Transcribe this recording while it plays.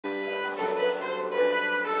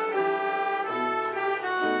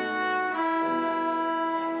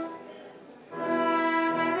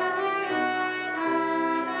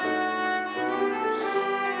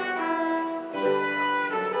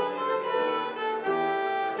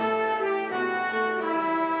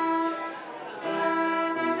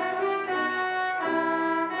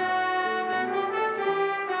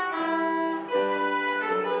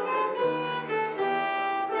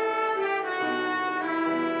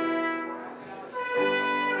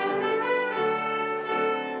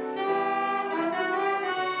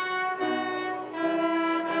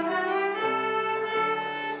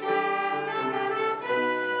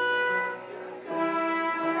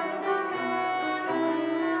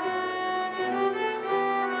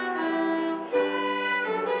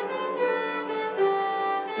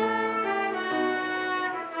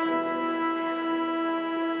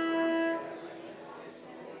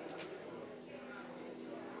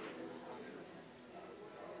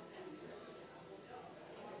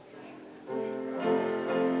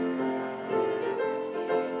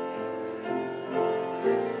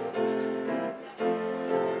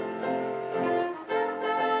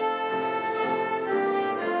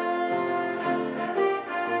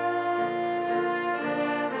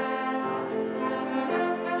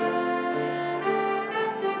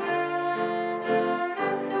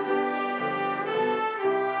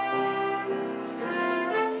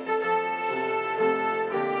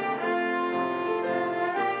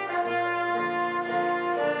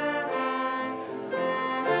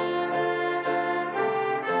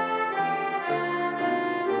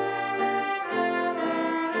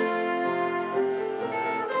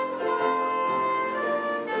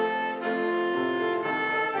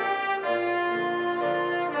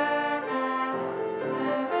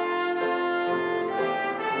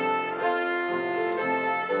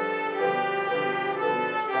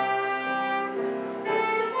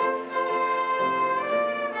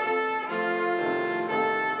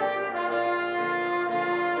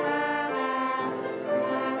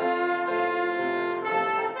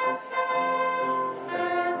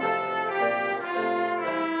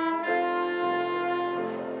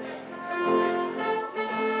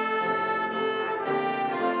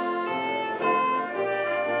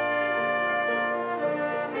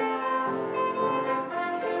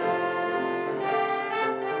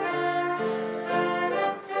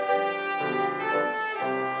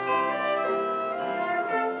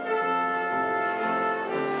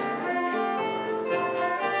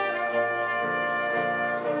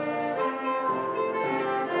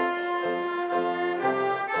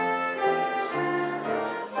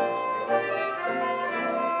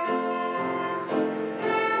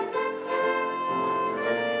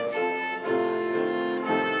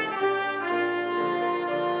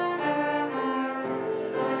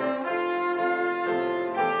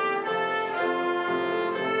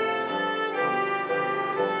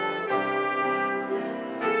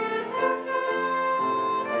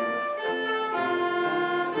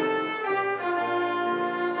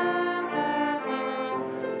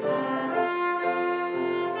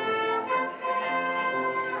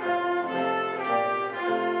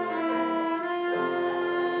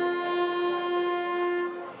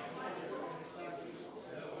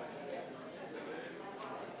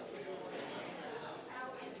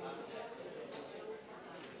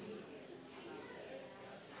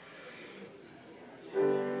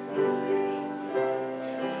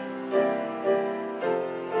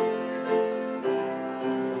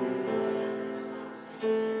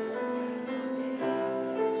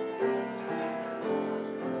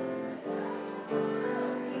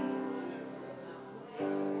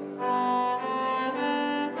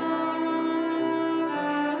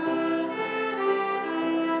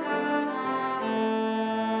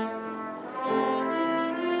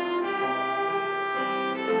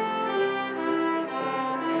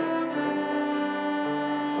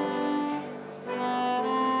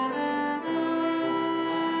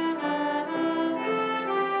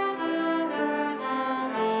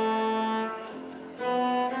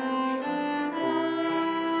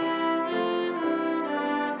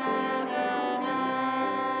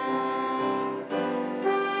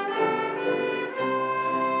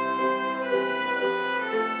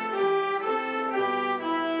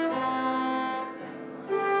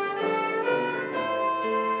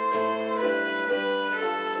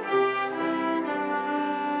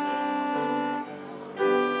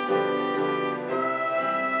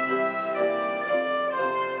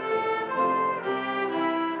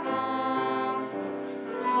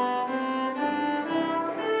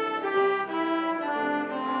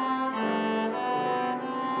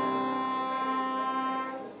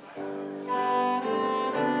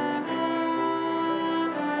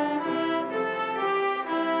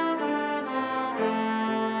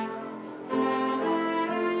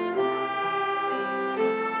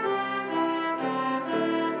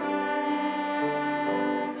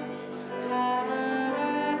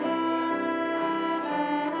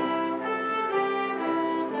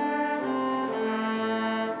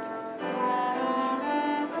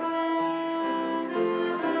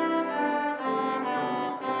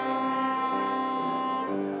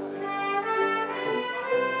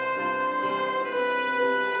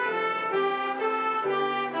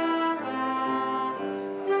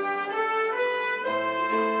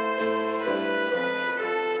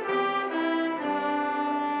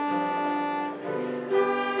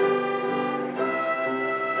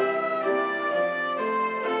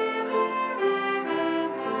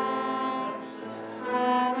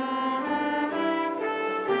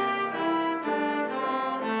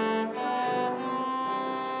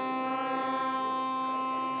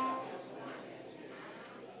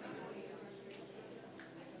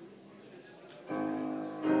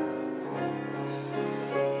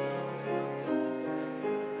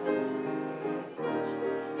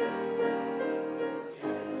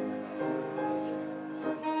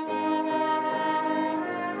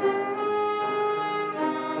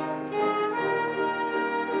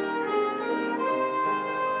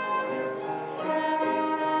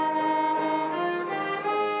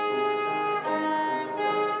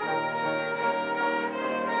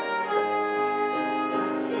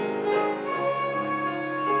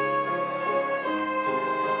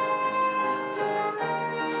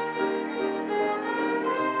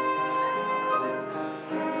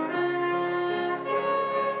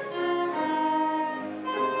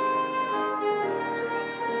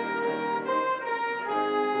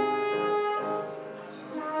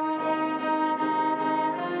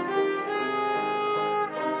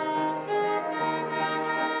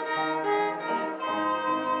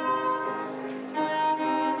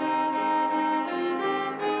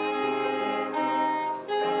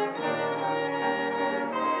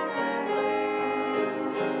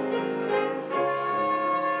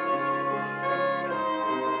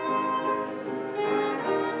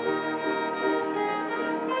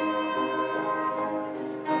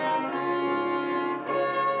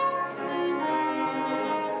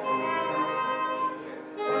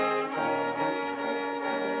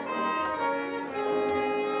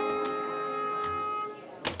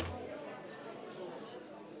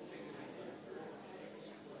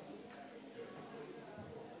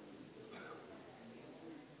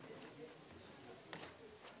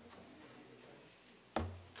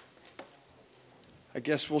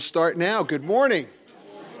guess we'll start now. Good morning.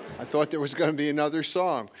 I thought there was going to be another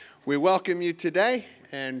song. We welcome you today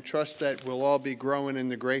and trust that we'll all be growing in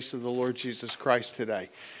the grace of the Lord Jesus Christ today.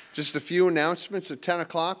 Just a few announcements. At 10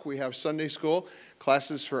 o'clock, we have Sunday school,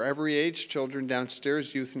 classes for every age, children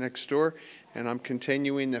downstairs, youth next door, and I'm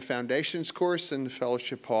continuing the Foundations course in the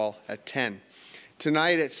Fellowship Hall at 10.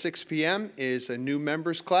 Tonight at 6 p.m. is a new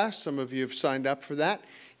members class. Some of you have signed up for that.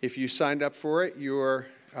 If you signed up for it, your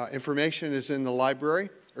information is in the library,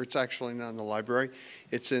 or it's actually not in the library.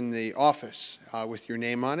 It's in the office with your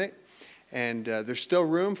name on it. And there's still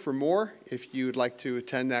room for more. If you'd like to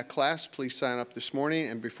attend that class, please sign up this morning.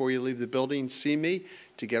 And before you leave the building, see me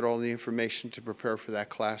to get all the information to prepare for that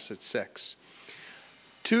class at 6.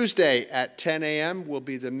 Tuesday at 10 a.m. will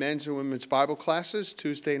be the men's and women's Bible classes.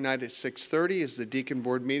 Tuesday night at 6:30 is the deacon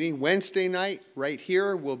board meeting. Wednesday night, right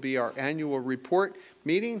here, will be our annual report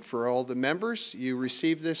meeting for all the members. You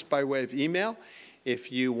received this by way of email.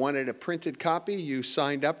 If you wanted a printed copy, you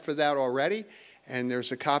signed up for that already. And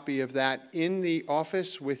there's a copy of that in the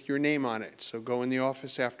office with your name on it. So go in the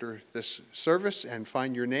office after this service and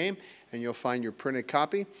find your name, and you'll find your printed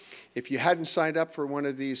copy. If you hadn't signed up for one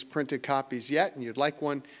of these printed copies yet and you'd like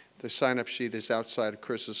one, the sign-up sheet is outside of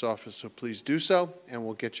Chris's office, so please do so, and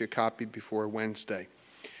we'll get you a copy before Wednesday.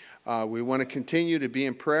 We want to continue to be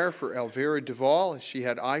in prayer for Elvira Duvall. She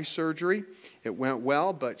had eye surgery. It went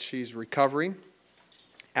well, but she's recovering.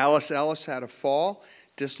 Alice Ellis had a fall,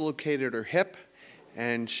 dislocated her hip,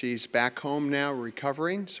 and she's back home now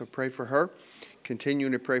recovering, so pray for her.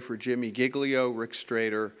 Continuing to pray for Jimmy Giglio, Rick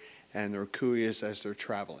Strader, and the Racuyas as they're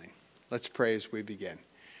traveling. Let's pray as we begin.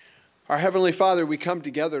 Our Heavenly Father, we come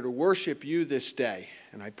together to worship you this day,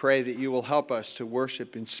 and I pray that you will help us to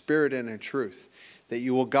worship in spirit and in truth, that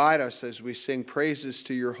you will guide us as we sing praises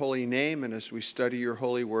to your holy name and as we study your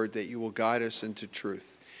holy word, that you will guide us into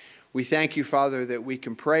truth. We thank you, Father, that we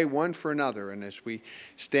can pray one for another, and as we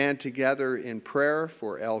stand together in prayer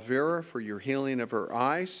for Elvira, for your healing of her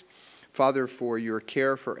eyes, Father, for your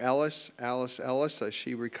care for Alice Ellis, as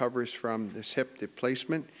she recovers from this hip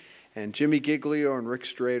replacement, and Jimmy Giglio and Rick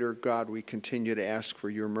Strader, God, we continue to ask for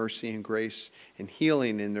your mercy and grace and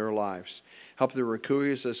healing in their lives. Help the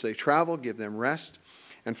Racuyas as they travel, give them rest.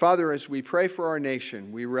 And Father, as we pray for our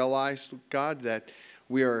nation, we realize, God, that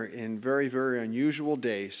we are in very, very unusual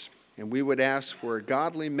days. And we would ask for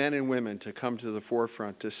godly men and women to come to the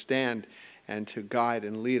forefront, to stand and to guide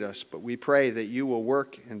and lead us. But we pray that you will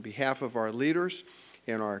work in behalf of our leaders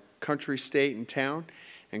in our country, state, and town.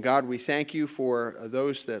 And God, we thank you for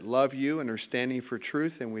those that love you and are standing for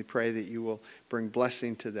truth, and we pray that you will bring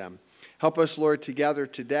blessing to them. Help us, Lord, together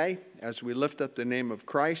today as we lift up the name of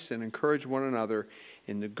Christ and encourage one another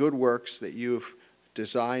in the good works that you've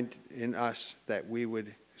designed in us, that we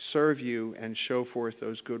would serve you and show forth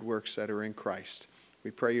those good works that are in Christ. We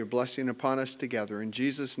pray your blessing upon us together in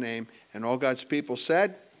Jesus' name. And all God's people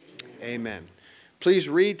said, Amen. Please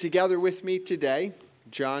read together with me today,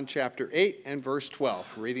 John chapter 8 and verse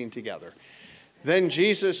 12, reading together. Then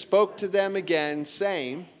Jesus spoke to them again,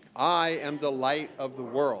 saying, I am the light of the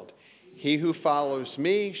world. He who follows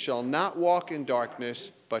me shall not walk in darkness,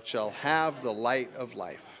 but shall have the light of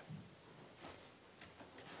life.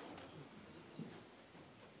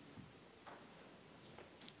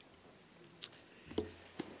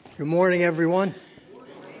 Good morning, everyone.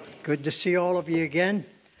 Good to see all of you again.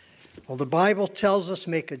 Well, the Bible tells us,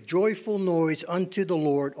 make a joyful noise unto the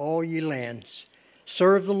Lord, all ye lands.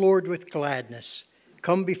 Serve the Lord with gladness.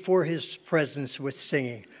 Come before his presence with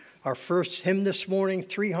singing. Our first hymn this morning,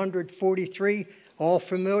 343, all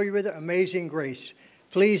familiar with it, Amazing Grace.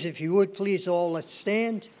 Please, if you would, please all, let's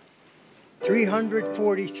stand.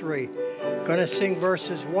 343. Going to sing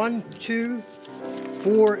verses 1, 2,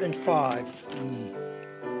 4, and 5.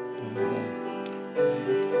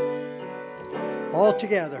 All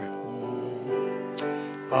together.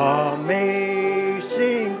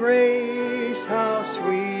 Amazing grace, how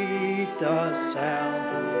sweet the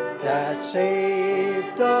sound that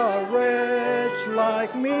saved a wretch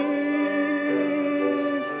like me.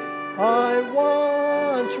 I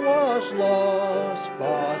once was lost,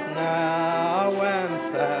 but now am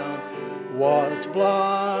found. Was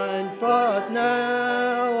blind, but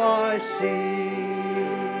now I see.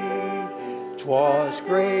 'Twas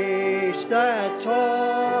grace that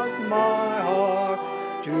taught my heart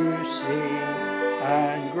to sing,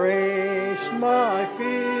 and grace my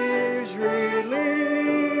fears relieved.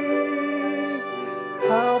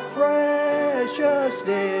 How precious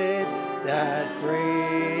did that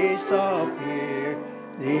grace appear,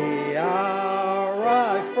 the hour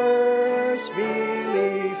I first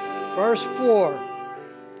believed. Verse 4.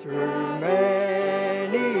 Through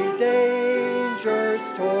many dangers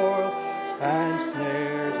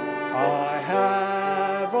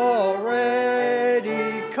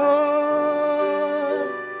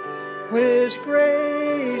His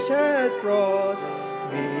grace hath brought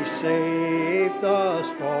me safe thus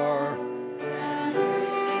far.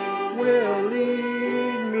 Will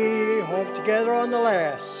lead me home. Together on the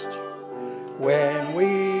last. When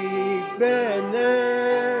we've been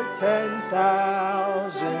there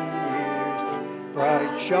 10,000 years,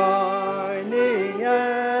 bright shining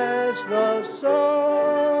as the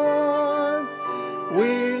sun,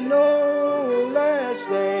 we've no less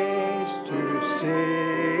days to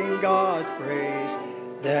sing God's praise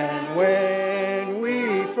than when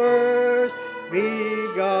we first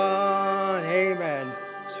begun. Amen.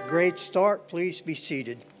 It's a great start. Please be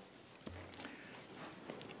seated.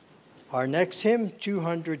 Our next hymn,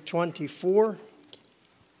 224.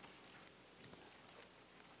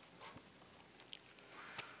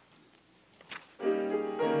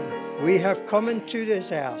 We have come into this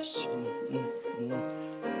house.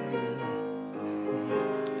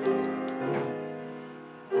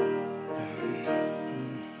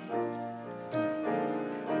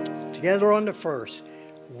 Together on the first.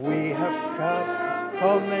 We have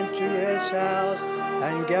come into his house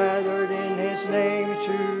and gathered in his name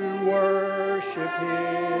to worship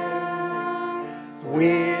him. We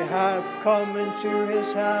have come into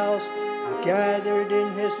his house and gathered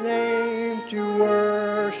in his name to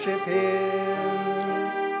worship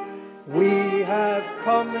him. We have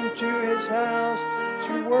come into his house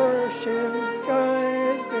to worship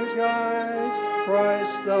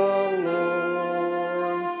Christ the Lord.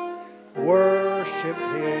 Worship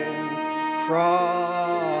him,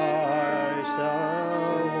 Christ the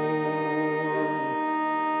Lord.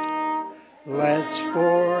 Let's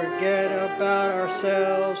forget about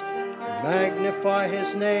ourselves, magnify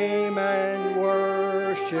his name and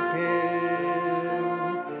worship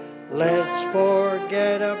him. Let's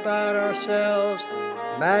forget about ourselves,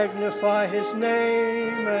 magnify his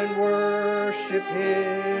name and worship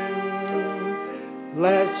him.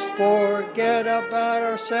 Let's forget about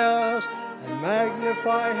ourselves and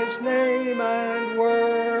magnify his name and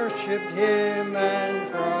worship him and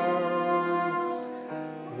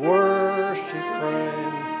worship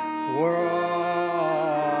him,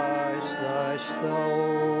 Christ the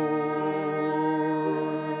Lord.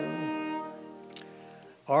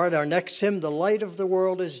 All right, our next hymn, The Light of the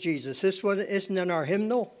World is Jesus. This one isn't in our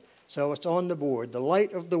hymnal, so it's on the board. The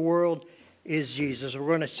Light of the World is Jesus. We're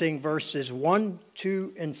going to sing verses 1,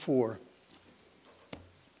 2, and 4.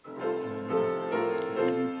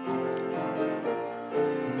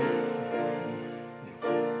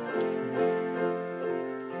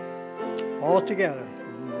 All together.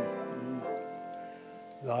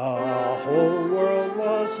 The whole world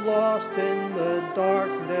was lost in the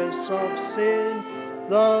darkness of sin.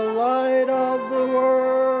 The light of the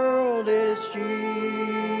world is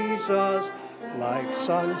Jesus. Like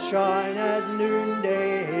sunshine at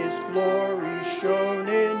noonday, his glory shone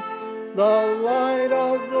in. The light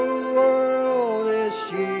of the world is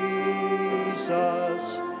Jesus.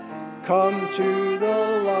 Come to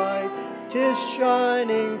the light, 'tis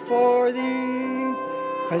shining for thee.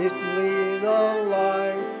 Presently the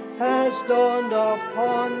light has dawned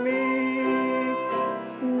upon me.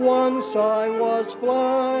 Once I was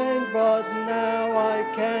blind, but now I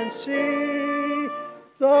can see.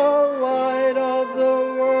 The light of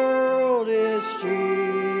the world is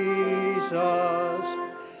Jesus.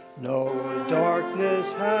 No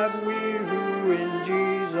darkness have we who in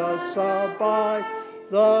Jesus abide.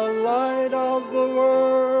 The light of the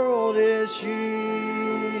world is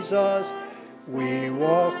Jesus. We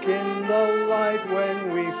walk in the light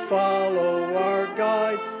when we follow our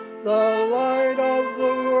guide. The light of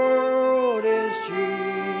the world is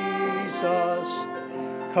Jesus.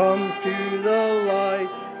 Come to the light,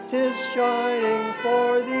 'tis shining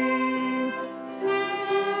for thee.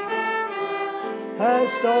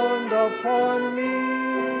 Has dawned upon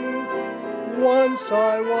me. Once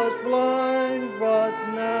I was blind, but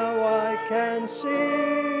now I can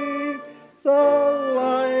see. The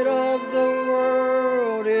light of the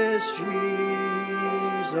world is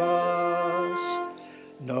Jesus.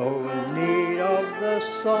 No need of the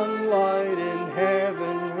sunlight in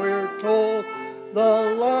heaven, we're told.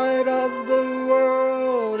 The light of the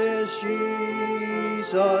world is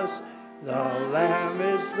Jesus. The Lamb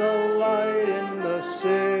is the light in the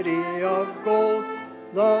city of gold.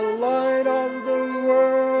 The light of the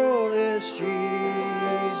world is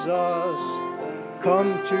Jesus.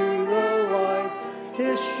 Come to the light,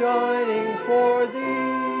 'tis shining for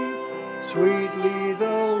thee. Sweetly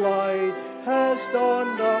the light has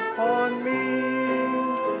dawned upon me.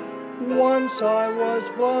 Once I was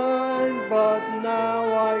blind, but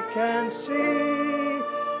now I can see.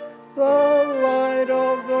 The light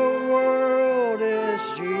of the world is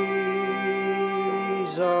Jesus.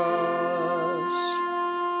 Jesus.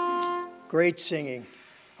 Great singing.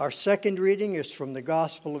 Our second reading is from the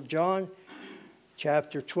Gospel of John,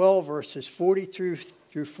 chapter 12, verses 42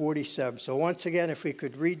 through 47. So once again, if we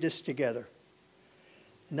could read this together.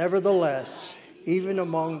 Nevertheless, even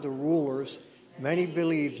among the rulers, many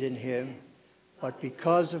believed in him, but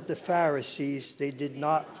because of the Pharisees, they did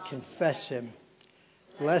not confess him,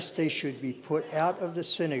 lest they should be put out of the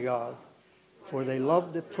synagogue, for they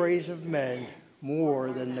loved the praise of men more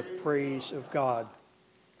than the praise of God.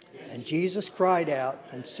 And Jesus cried out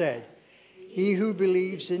and said, He who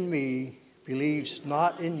believes in me believes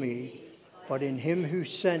not in me, but in him who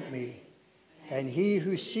sent me. And he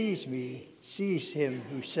who sees me sees him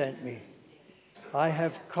who sent me. I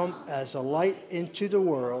have come as a light into the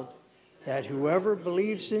world, that whoever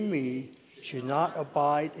believes in me should not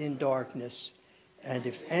abide in darkness. And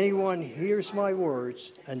if anyone hears my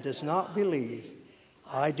words and does not believe,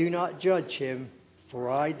 I do not judge him, for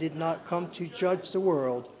I did not come to judge the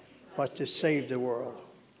world, but to save the world.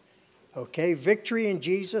 Okay, Victory in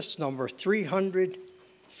Jesus, number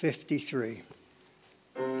 353.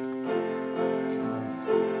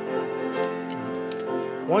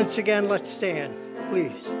 Once again, let's stand,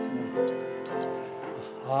 please.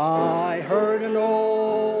 I heard an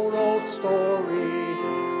old story,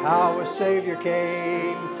 how a Savior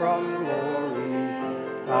came from glory,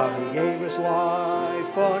 how he gave his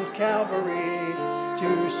life on Calvary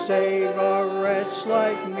to save a wretch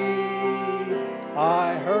like me.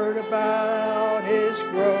 I heard about his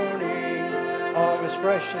groaning, of his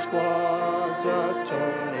precious blood's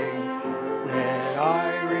atoning. Then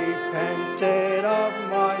I repented of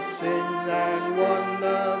my sin and won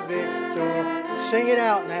the victory. Sing it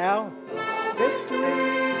out now.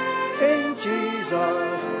 Victory in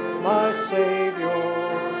Jesus, my Savior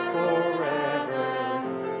forever.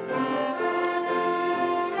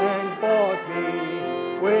 And bought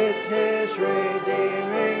me with his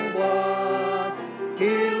redeeming blood.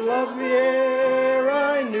 He loved me ere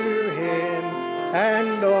I knew him,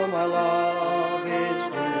 and all my love is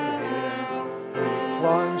due him. He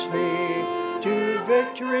plunged me to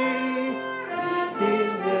victory.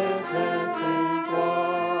 Jesus'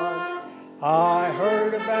 blood. I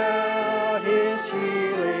heard about his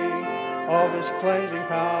healing, of his cleansing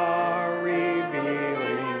power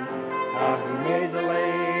revealing, how he made the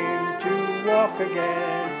lame to walk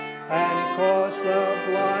again and caused the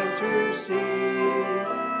blind to see.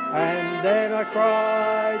 And then I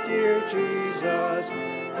cried, Dear Jesus,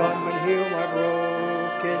 come and heal my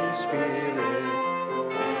broken spirit.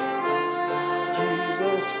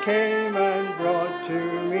 Jesus came and brought to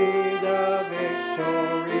me the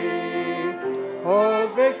victory. Oh,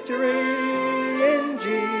 victory in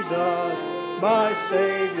Jesus, my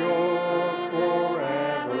Savior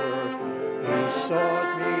forever. He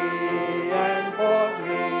sought me and bought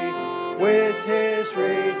me with his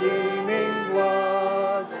redeeming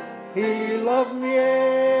blood. He loved me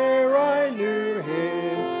ere I knew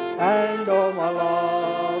him, and all my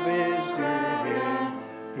love is due him.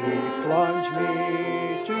 He plunged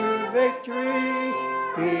me to victory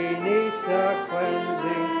beneath the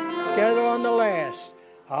cleansing. Together on the last.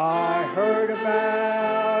 I heard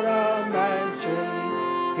about a mansion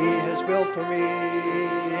he has built for me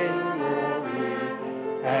in glory,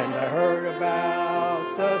 and I heard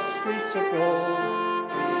about the streets of gold,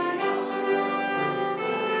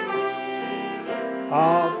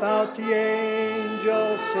 about the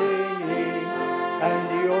angels singing, and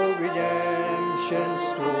the old redemption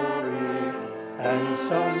story, and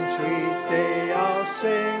some sweet day I'll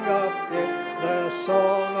sing up the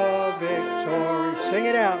song of victory. Sing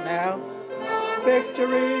it out now.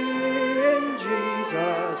 Victory in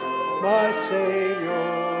Jesus, my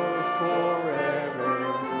Savior forever,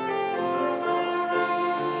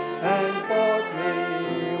 and bought me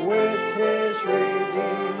with his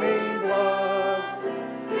redeeming blood.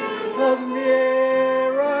 Loved me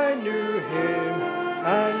ere I knew him,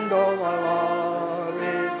 and all my love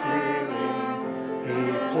is healing. He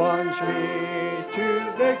plunged me to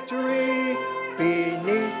victory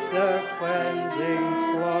beneath the cleansing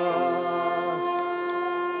flood.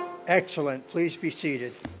 Excellent. Please be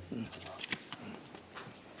seated.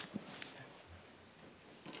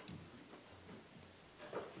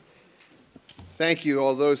 Thank you,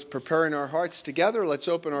 all those preparing our hearts together. Let's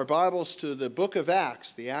open our Bibles to the book of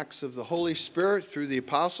Acts, the Acts of the Holy Spirit through the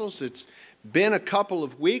apostles. It's been a couple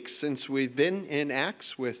of weeks since we've been in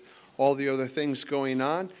Acts with all the other things going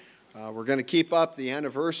on. We're going to keep up the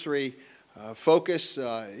anniversary focus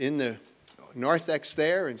in the narthex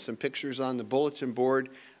there, and some pictures on the bulletin board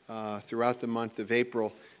throughout the month of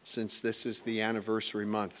April, since this is the anniversary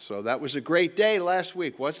month. So that was a great day last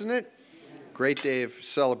week, wasn't it? great day of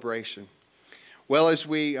celebration. Well, as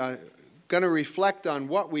we going to reflect on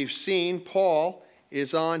what we've seen, Paul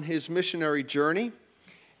is on his missionary journey.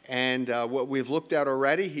 And what we've looked at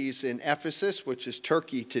already, he's in Ephesus, which is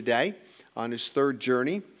Turkey today, on his third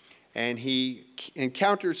journey. And he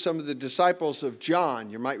encountered some of the disciples of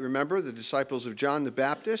John. You might remember the disciples of John the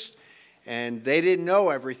Baptist. And they didn't know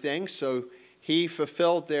everything, so he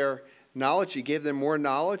fulfilled their knowledge. He gave them more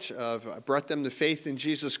knowledge, brought them to faith in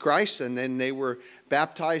Jesus Christ, and then they were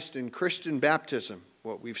baptized in Christian baptism,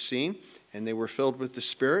 what we've seen, and they were filled with the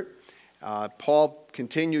Spirit. Paul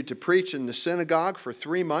continued to preach in the synagogue for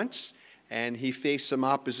 3 months, and he faced some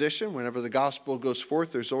opposition. Whenever the gospel goes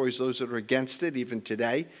forth, there's always those that are against it, even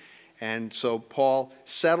today. And so Paul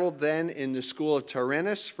settled then in the school of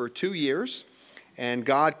Tyrannus for 2 years, and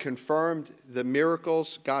God confirmed the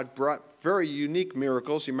miracles. God brought very unique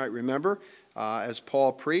miracles, you might remember, as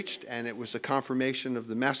Paul preached, and it was a confirmation of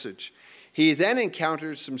the message. He then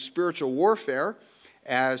encountered some spiritual warfare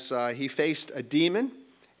as he faced a demon,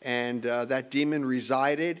 and that demon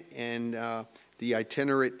resided in the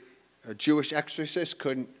itinerant Jewish exorcist,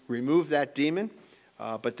 couldn't remove that demon,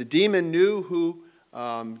 but the demon knew who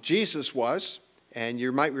Jesus was. And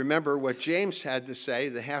you might remember what James had to say,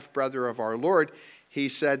 the half-brother of our Lord. He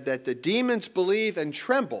said that the demons believe and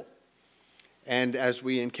tremble. And as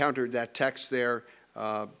we encountered that text there,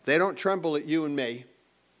 they don't tremble at you and me,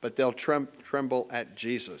 but they'll tremble at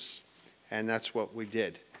Jesus. And that's what we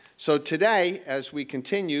did. So today, as we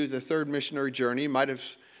continue the third missionary journey, you might have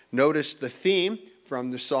noticed the theme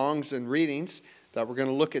from the songs and readings that we're going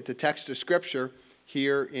to look at the text of Scripture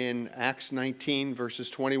here in Acts 19, verses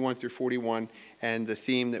 21 through 41. And the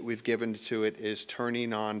theme that we've given to it is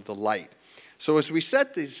turning on the light. So as we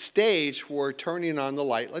set the stage for turning on the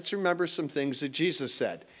light, let's remember some things that Jesus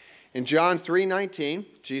said. In John 3:19,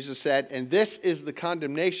 Jesus said, "And this is the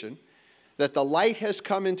condemnation, that the light has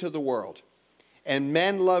come into the world, and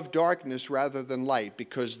men love darkness rather than light,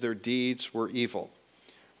 because their deeds were evil."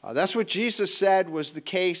 That's what Jesus said was the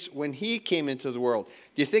case when he came into the world.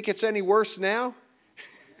 Do you think it's any worse now?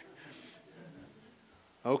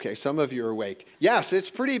 Okay, some of you are awake. Yes,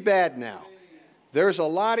 it's pretty bad now. There's a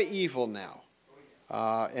lot of evil now.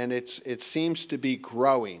 And it seems to be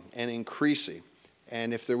growing and increasing.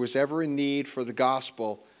 And if there was ever a need for the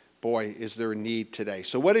gospel, boy, is there a need today.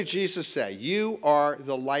 So what did Jesus say? You are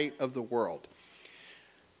the light of the world.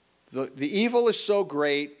 The evil is so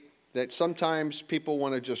great that sometimes people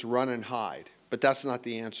want to just run and hide. But that's not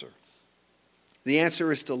the answer. The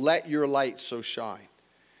answer is to let your light so shine.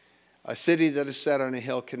 A city that is set on a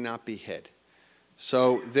hill cannot be hid.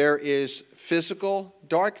 So there is physical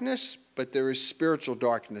darkness, but there is spiritual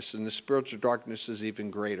darkness, and the spiritual darkness is even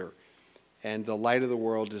greater. And the light of the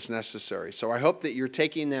world is necessary. So I hope that you're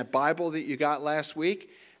taking that Bible that you got last week,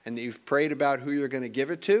 and that you've prayed about who you're going to give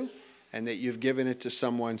it to, and that you've given it to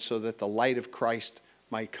someone so that the light of Christ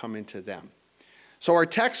might come into them. So our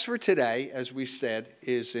text for today, as we said,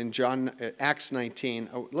 is in Acts 19.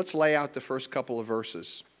 Let's lay out the first couple of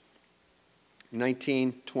verses.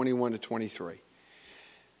 19, 21 to 23. It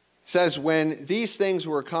says, "When these things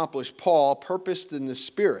were accomplished, Paul purposed in the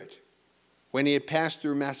Spirit, when he had passed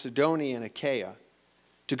through Macedonia and Achaia,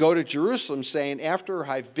 to go to Jerusalem, saying, after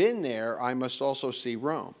I've been there, I must also see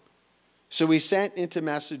Rome. So he sent into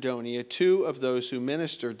Macedonia 2 of those who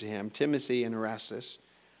ministered to him, Timothy and Erastus,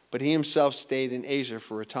 but he himself stayed in Asia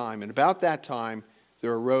for a time. And about that time,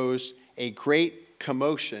 there arose a great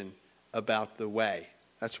commotion about the way."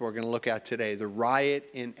 That's what we're going to look at today, the riot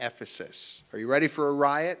in Ephesus. Are you ready for a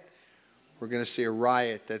riot? We're going to see a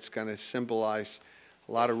riot that's going to symbolize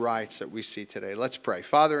a lot of riots that we see today. Let's pray.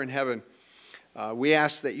 Father in heaven, we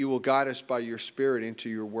ask that you will guide us by your Spirit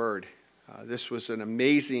into your word. This was an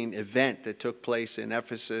amazing event that took place in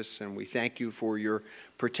Ephesus, and we thank you for your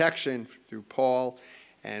protection through Paul.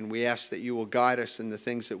 And we ask that you will guide us in the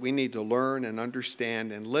things that we need to learn and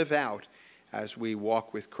understand and live out as we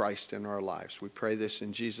walk with Christ in our lives. We pray this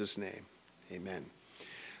in Jesus' name. Amen.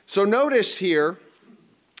 So notice here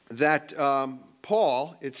that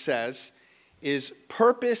Paul, it says, is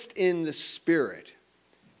purposed in the Spirit.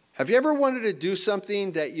 Have you ever wanted to do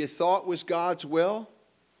something that you thought was God's will,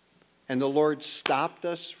 and the Lord stopped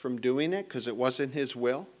us from doing it because it wasn't his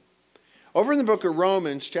will? Over in the book of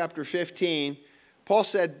Romans, chapter 15, Paul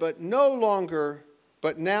said, but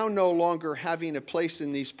now no longer having a place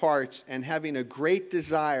in these parts, and having a great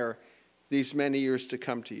desire these many years to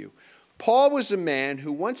come to you. Paul was a man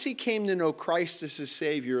who, once he came to know Christ as his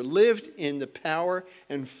Savior, lived in the power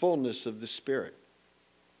and fullness of the Spirit.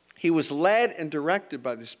 He was led and directed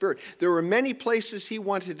by the Spirit. There were many places he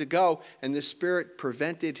wanted to go, and the Spirit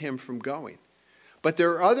prevented him from going. But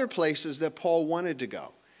there are other places that Paul wanted to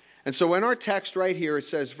go. And so in our text right here, it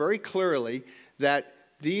says very clearly that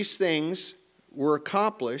these things were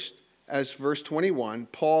accomplished, as verse 21,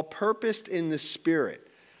 Paul purposed in the Spirit.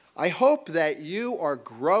 I hope that you are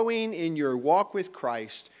growing in your walk with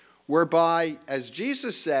Christ, whereby, as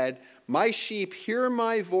Jesus said, my sheep hear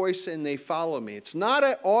my voice and they follow me. It's not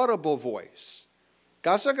an audible voice.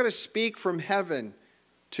 God's not going to speak from heaven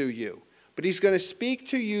to you, but he's going to speak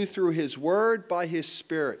to you through his word by his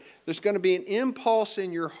Spirit. There's going to be an impulse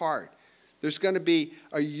in your heart. There's going to be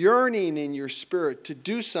a yearning in your spirit to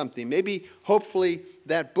do something. Maybe, hopefully,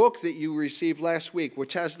 that book that you received last week,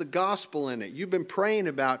 which has the gospel in it. You've been praying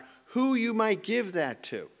about who you might give that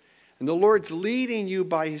to. And the Lord's leading you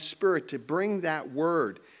by his Spirit to bring that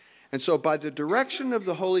word. And so by the direction of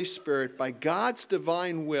the Holy Spirit, by God's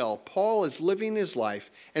divine will, Paul is living his life,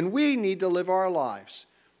 and we need to live our lives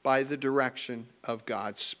by the direction of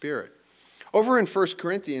God's Spirit. Over in 1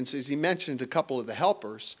 Corinthians, as he mentioned a couple of the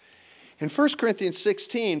helpers, in 1 Corinthians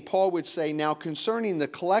 16, Paul would say, now concerning the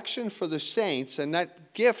collection for the saints, and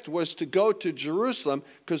that gift was to go to Jerusalem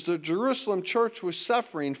because the Jerusalem church was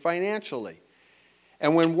suffering financially.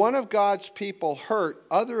 And when one of God's people hurt,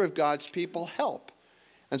 other of God's people help.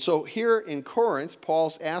 And so here in Corinth,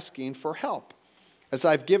 Paul's asking for help. As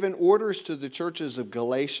I've given orders to the churches of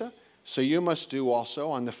Galatia, so you must do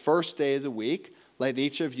also on the first day of the week, let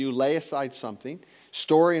each of you lay aside something,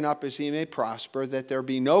 storing up as he may prosper, that there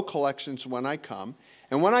be no collections when I come.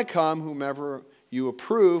 And when I come, whomever you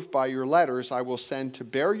approve by your letters, I will send to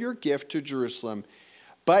bear your gift to Jerusalem.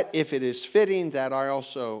 But if it is fitting that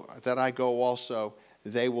I go also,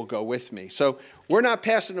 they will go with me. So we're not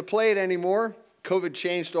passing a plate anymore. COVID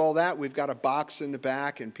changed all that. We've got a box in the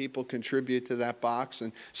back, and people contribute to that box.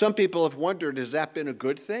 And some people have wondered, has that been a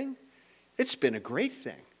good thing? It's been a great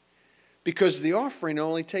thing, because the offering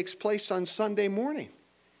only takes place on Sunday morning.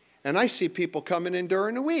 And I see people coming in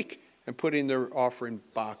during the week and putting their offering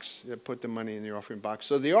box, put the money in the offering box.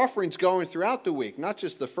 So the offering's going throughout the week, not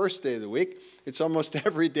just the first day of the week. It's almost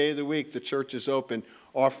every day of the week the church is open,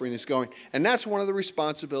 offering is going. And that's one of the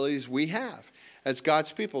responsibilities we have as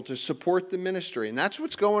God's people, to support the ministry. And that's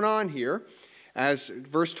what's going on here. As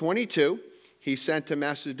verse 22, he sent to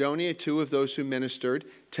Macedonia 2 of those who ministered,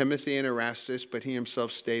 Timothy and Erastus, but he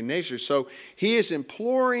himself stayed in Asia. So he is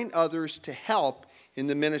imploring others to help in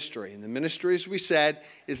the ministry. And the ministry, as we said,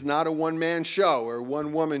 is not a one-man show or a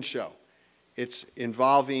one-woman show. It's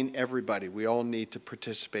involving everybody. We all need to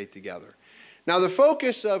participate together. Now, the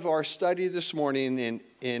focus of our study this morning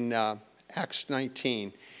in Acts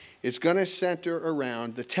 19 is going to center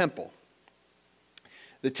around the temple.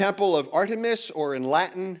 The temple of Artemis, or in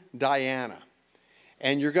Latin, Diana.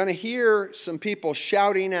 And you're going to hear some people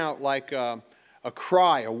shouting out like a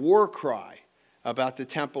cry, a war cry, about the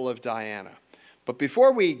temple of Diana. But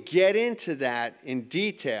before we get into that in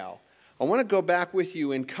detail, I want to go back with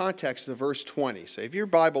you in context to verse 20. So if your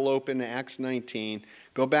Bible open to Acts 19,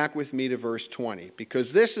 go back with me to verse 20,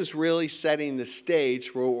 because this is really setting the stage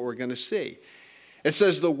for what we're going to see. It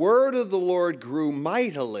says, the word of the Lord grew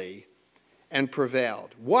mightily and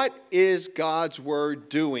prevailed. What is God's word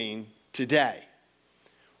doing today?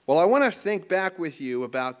 Well, I want to think back with you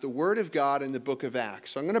about the word of God in the book of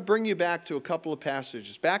Acts. So I'm going to bring you back to a couple of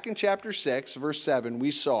passages. Back in chapter 6, verse 7,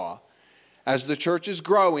 we saw, as the church is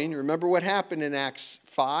growing, remember what happened in Acts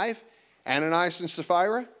 5? Ananias and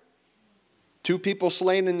Sapphira? 2 people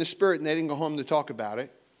slain in the spirit, and they didn't go home to talk about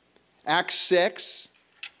it. Acts 6,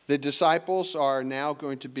 the disciples are now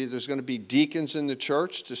there's going to be deacons in the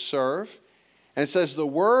church to serve. And it says, the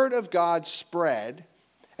word of God spread,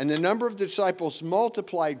 and the number of the disciples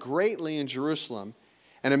multiplied greatly in Jerusalem,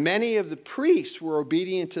 and many of the priests were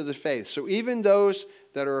obedient to the faith. So even those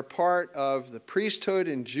that are a part of the priesthood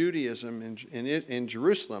in Judaism in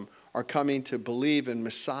Jerusalem are coming to believe in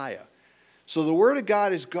Messiah. So the word of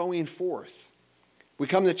God is going forth. We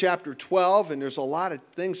come to chapter 12, and there's a lot of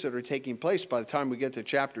things that are taking place. By the time we get to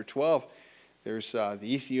chapter 12, there's the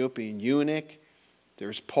Ethiopian eunuch.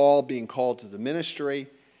 There's Paul being called to the ministry.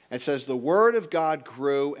 It says the word of God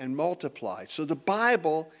grew and multiplied. So the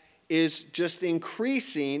Bible is just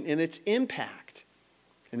increasing in its impact.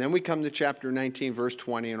 And then we come to chapter 19, verse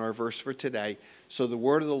 20, in our verse for today. So the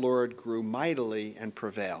word of the Lord grew mightily and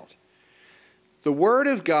prevailed. The word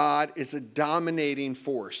of God is a dominating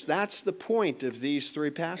force. That's the point of these 3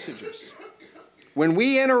 passages. When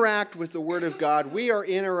we interact with the word of God, we are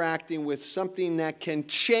interacting with something that can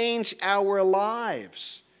change our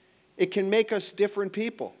lives. It can make us different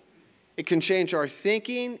people. It can change our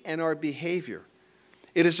thinking and our behavior.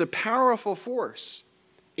 It is a powerful force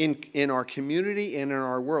in our community and in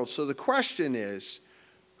our world. So the question is,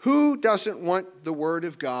 Who doesn't want the word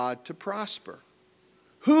of God to prosper?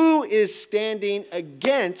 Who is standing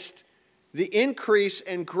against the increase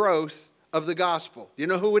and growth of the gospel? You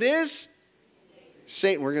know who it is?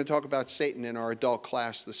 Satan. We're going to talk about Satan in our adult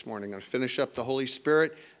class this morning. I'm going to finish up the Holy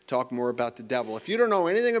Spirit, talk more about the devil. If you don't know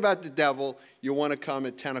anything about the devil, you'll want to come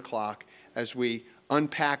at 10 o'clock as we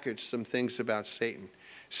unpackage some things about Satan.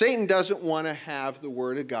 Satan doesn't want to have the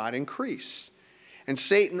word of God increase. And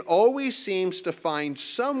Satan always seems to find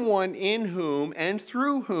someone in whom and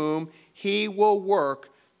through whom he will work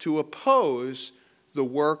to oppose the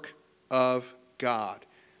work of God.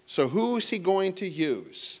 So who is he going to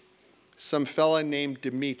use? Some fella named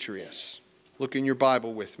Demetrius. Look in your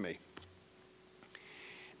Bible with me.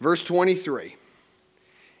 Verse 23.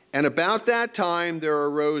 And about that time there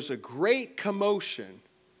arose a great commotion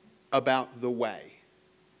about the way.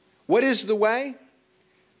 What is the way?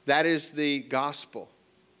 That is the gospel.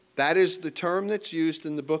 That is the term that's used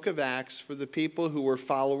in the book of Acts for the people who were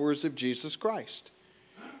followers of Jesus Christ.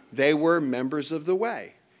 They were members of the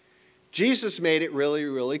way. Jesus made it really,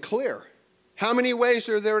 really clear. How many ways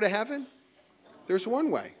are there to heaven? There's one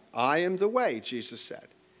way. I am the way, Jesus said.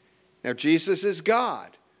 Now, Jesus is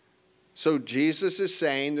God. So Jesus is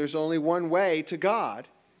saying there's only one way to God.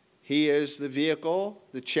 He is the vehicle,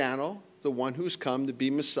 the channel, the one who's come to be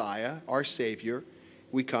Messiah, our Savior.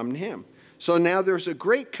 We come to him. So now there's a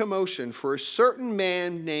great commotion for a certain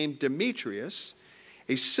man named Demetrius,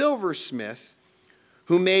 a silversmith,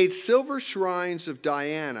 who made silver shrines of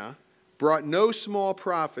Diana, brought no small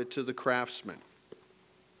profit to the craftsmen.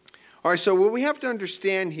 All right, so what we have to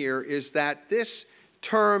understand here is that this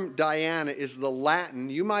term Diana is the Latin.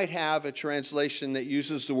 You might have a translation that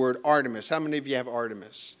uses the word Artemis. How many of you have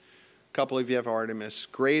Artemis? A couple of you have Artemis.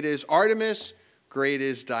 Great is Artemis, great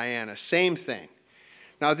is Diana. Same thing.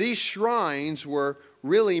 Now, these shrines were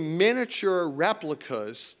really miniature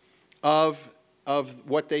replicas of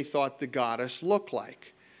what they thought the goddess looked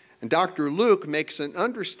like. And Dr. Luke makes an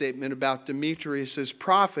understatement about Demetrius'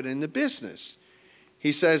 profit in the business.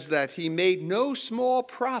 He says that he made no small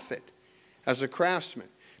profit as a craftsman.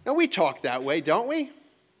 Now, we talk that way, don't we?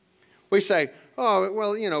 We say, oh,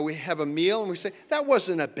 well, you know, we have a meal, and we say, that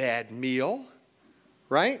wasn't a bad meal,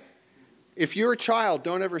 right? If you're a child,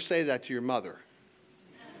 don't ever say that to your mother.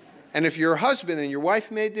 And if you're a husband and your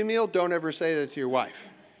wife made the meal, don't ever say that to your wife.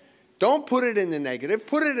 Don't put it in the negative,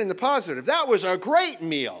 put it in the positive. That was a great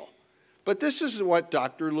meal. But this is what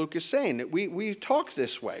Dr. Luke is saying, that we talk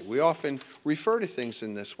this way. We often refer to things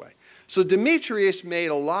in this way. So Demetrius made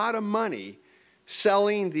a lot of money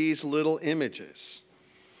selling these little images.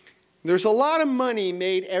 There's a lot of money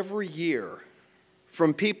made every year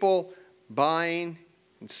from people buying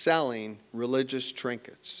and selling religious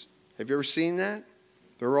trinkets. Have you ever seen that?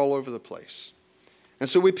 They're all over the place. And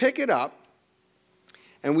so we pick it up,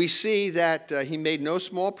 and we see that he made no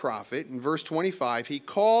small profit. In verse 25, he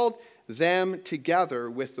called them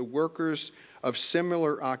together with the workers of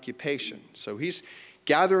similar occupation. So he's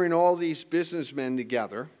gathering all these businessmen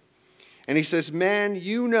together, and he says, men,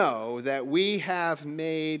 you know that we have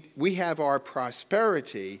our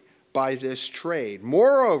prosperity by this trade.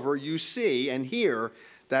 Moreover, you see and hear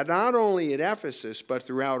that not only at Ephesus, but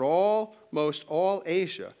throughout almost all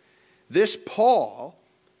Asia, this Paul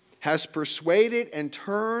has persuaded and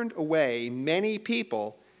turned away many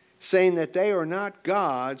people, saying that they are not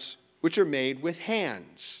gods which are made with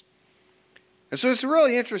hands. And so it's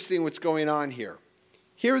really interesting what's going on here.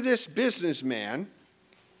 Here this businessman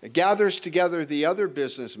gathers together the other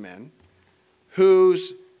businessmen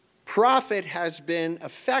whose profit has been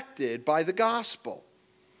affected by the gospel.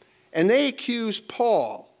 And they accuse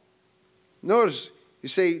Paul. Notice, you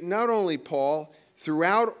say, not only Paul,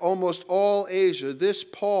 throughout almost all Asia, this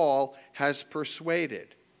Paul has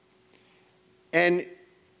persuaded. And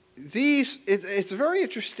it's a very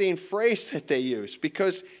interesting phrase that they use,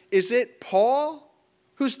 because is it Paul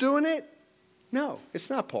who's doing it? No, it's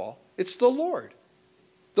not Paul. It's the Lord.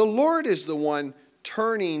 The Lord is the one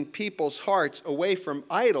turning people's hearts away from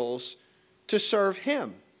idols to serve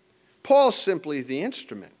him. Paul's simply the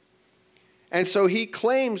instrument. And so he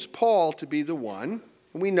claims Paul to be the one.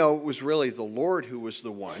 And we know it was really the Lord who was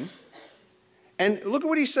the one. And look at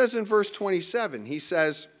what he says in verse 27. He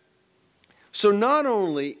says, so not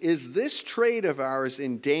only is this trade of ours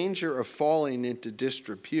in danger of falling into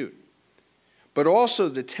disrepute, but also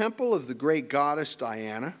the temple of the great goddess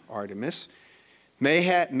Diana, Artemis,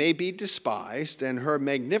 may be despised and her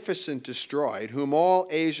magnificence destroyed, whom all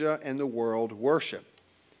Asia and the world worship.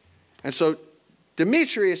 And so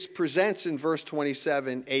Demetrius presents in verse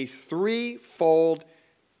 27 a threefold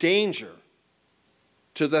danger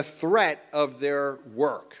to the threat of their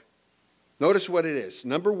work. Notice what it is.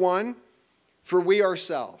 Number one, for we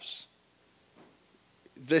ourselves.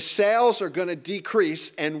 The sales are going to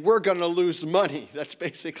decrease and we're going to lose money. That's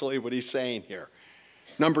basically what he's saying here.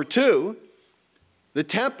 Number two, the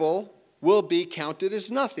temple will be counted as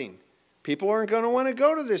nothing. People aren't going to want to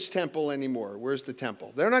go to this temple anymore. Where's the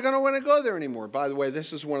temple? They're not going to want to go there anymore. By the way,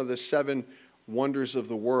 this is one of the 7 wonders of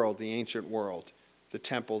the world, the ancient world, the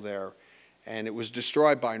temple there. And it was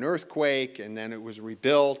destroyed by an earthquake, and then it was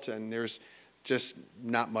rebuilt, and there's just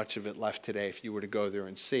not much of it left today if you were to go there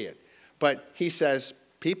and see it. But he says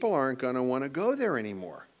people aren't going to want to go there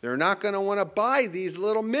anymore. They're not going to want to buy these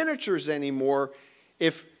little miniatures anymore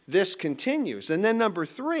if this continues. And then number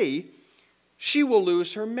 3, she will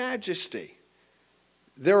lose her majesty.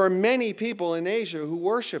 There are many people in Asia who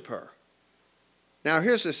worship her. Now,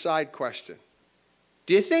 here's a side question.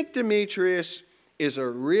 Do you think Demetrius is a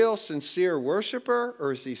real, sincere worshiper,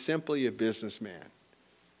 or is he simply a businessman?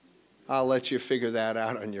 I'll let you figure that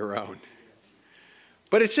out on your own.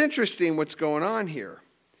 But it's interesting what's going on here.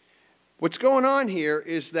 What's going on here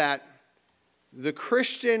is that the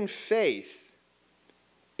Christian faith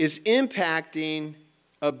is impacting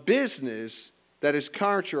a business that is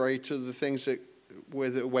contrary to the things that,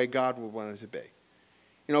 the way God would want it to be.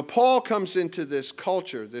 You know, Paul comes into this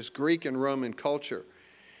culture, this Greek and Roman culture,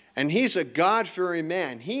 and he's a God-fearing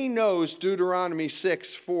man. He knows Deuteronomy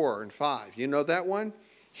 6, 4, and 5. You know that one?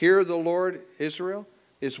 Hear the Lord, Israel,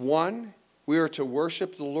 is one. We are to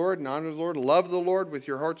worship the Lord and honor the Lord, love the Lord with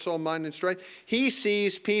your heart, soul, mind, and strength. He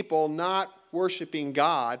sees people not worshiping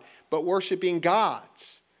God, but worshiping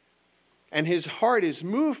gods. And his heart is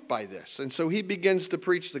moved by this. And so he begins to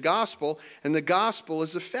preach the gospel, and the gospel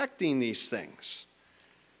is affecting these things.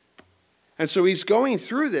 And so he's going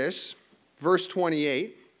through this, verse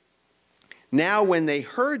 28. Now when they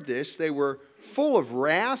heard this, they were full of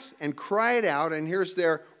wrath and cried out, and here's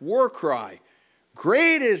their war cry.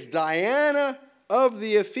 Great is Diana of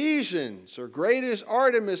the Ephesians, or great is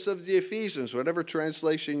Artemis of the Ephesians, whatever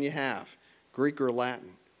translation you have, Greek or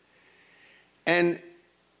Latin. And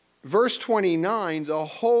verse 29, the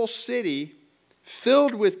whole city,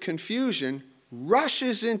 filled with confusion,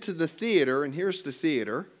 rushes into the theater, and here's the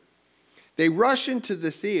theater. They rush into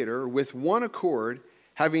the theater with one accord,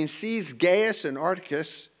 having seized Gaius and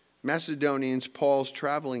Articus, Macedonians, Paul's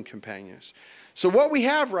traveling companions. So what we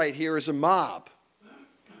have right here is a mob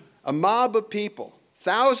of people,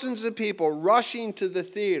 thousands of people rushing to the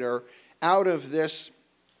theater out of this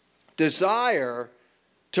desire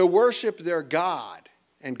to worship their god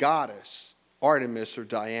and goddess, Artemis or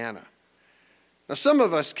Diana. Now, some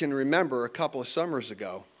of us can remember a couple of summers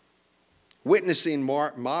ago witnessing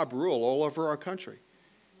mob rule all over our country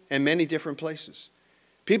in many different places.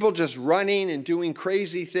 People just running and doing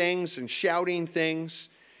crazy things and shouting things.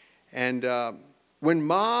 And when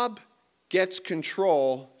mob gets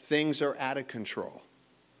control, things are out of control.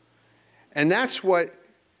 And that's what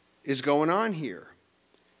is going on here.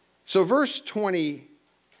 So verse 30,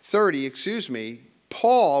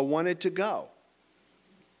 Paul wanted to go.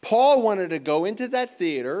 Paul wanted to go into that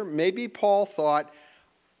theater. Maybe Paul thought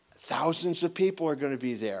thousands of people are going to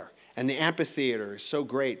be there. And the amphitheater is so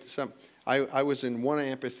great. I was in one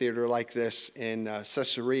amphitheater like this in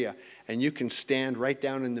Caesarea, and you can stand right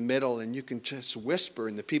down in the middle and you can just whisper,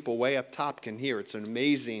 and the people way up top can hear. It's an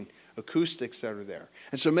amazing acoustics that are there.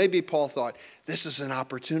 And so maybe Paul thought, this is an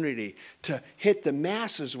opportunity to hit the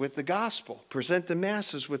masses with the gospel, present the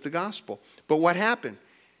masses with the gospel. But what happened?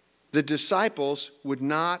 The disciples would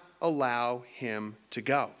not allow him to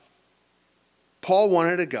go. Paul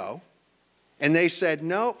wanted to go, and they said,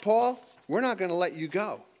 no, Paul, we're not going to let you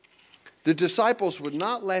go. The disciples would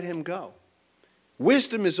not let him go.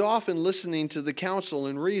 Wisdom is often listening to the counsel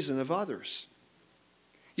and reason of others.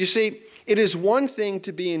 You see, it is one thing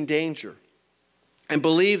to be in danger and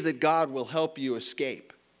believe that God will help you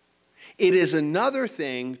escape. It is another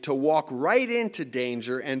thing to walk right into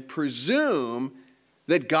danger and presume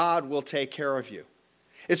that God will take care of you.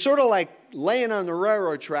 It's sort of like laying on the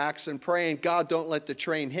railroad tracks and praying, God, don't let the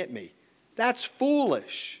train hit me. That's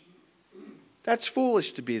foolish. That's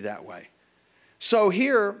foolish to be that way. So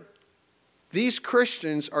here, these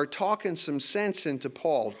Christians are talking some sense into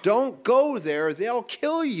Paul. Don't go there, they'll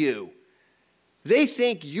kill you. They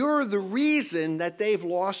think you're the reason that they've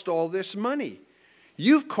lost all this money.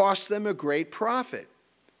 You've cost them a great profit.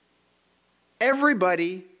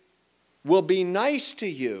 Everybody will be nice to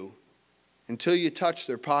you until you touch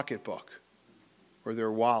their pocketbook or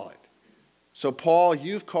their wallet. So Paul,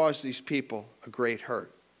 you've caused these people a great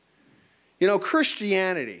hurt. You know,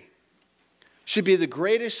 Christianity should be the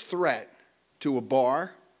greatest threat to a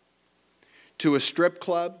bar, to a strip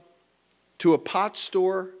club, to a pot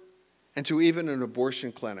store, and to even an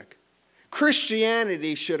abortion clinic.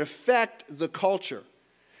 Christianity should affect the culture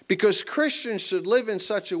because Christians should live in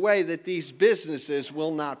such a way that these businesses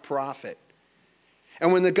will not profit.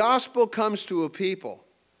 And when the gospel comes to a people,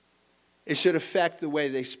 it should affect the way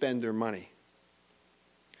they spend their money.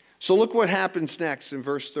 So look what happens next in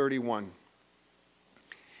verse 31.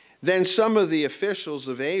 Then some of the officials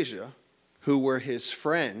of Asia, who were his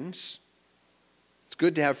friends, it's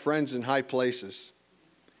good to have friends in high places,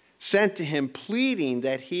 sent to him pleading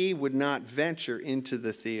that he would not venture into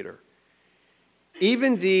the theater.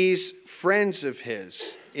 Even these friends of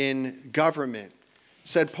his in government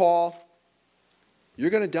said, Paul,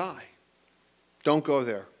 you're going to die. Don't go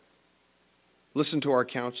there. Listen to our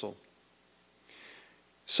counsel.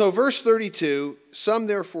 So verse 32, some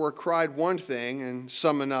therefore cried one thing and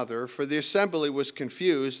some another, for the assembly was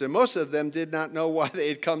confused, and most of them did not know why they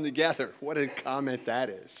had come together. What a comment that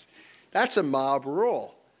is. That's a mob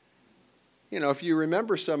rule. You know, if you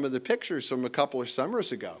remember some of the pictures from a couple of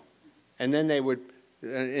summers ago, and then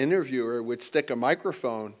an interviewer would stick a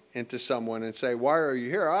microphone into someone and say, why are you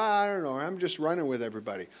here? I don't know, I'm just running with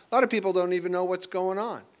everybody. A lot of people don't even know what's going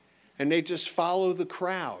on, and they just follow the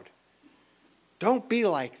crowd. Don't be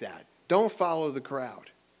like that. Don't follow the crowd.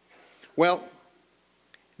 Well,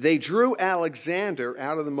 they drew Alexander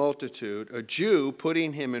out of the multitude, a Jew,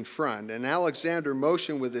 putting him in front. And Alexander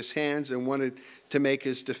motioned with his hands and wanted to make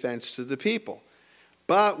his defense to the people.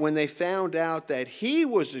 But when they found out that he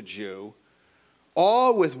was a Jew,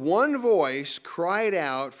 all with one voice cried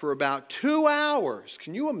out for about 2 hours.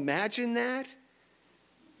 Can you imagine that?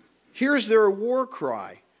 Here's their war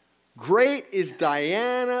cry. Great is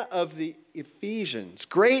Diana of the Ephesians.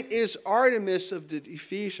 Great is Artemis of the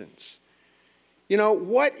Ephesians. You know,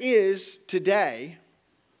 what is today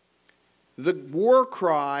the war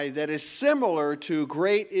cry that is similar to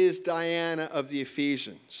great is Diana of the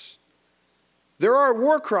Ephesians? There are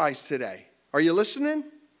war cries today. Are you listening?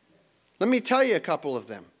 Let me tell you a couple of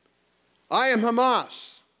them. I am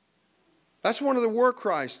Hamas. That's one of the war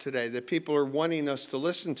cries today that people are wanting us to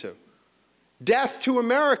listen to. Death to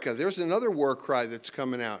America. There's another war cry that's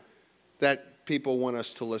coming out that people want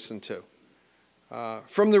us to listen to.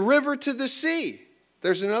 From the river to the sea.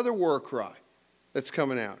 There's another war cry that's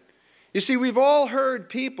coming out. You see, we've all heard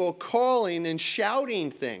people calling and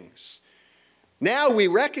shouting things. Now we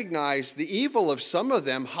recognize the evil of some of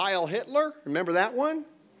them. Heil Hitler. Remember that one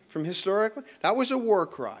from historically? That was a war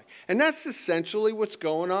cry. And that's essentially what's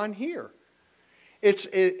going on here. It's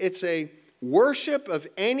a worship of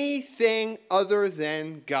anything other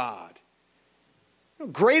than God.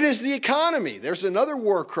 Great is the economy. There's another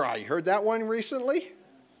war cry. You heard that one recently?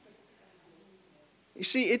 You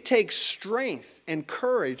see, it takes strength and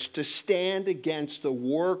courage to stand against the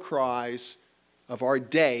war cries of our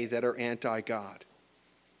day that are anti-God.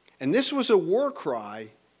 And this was a war cry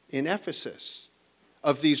in Ephesus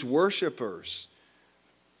of these worshipers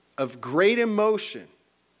of great emotion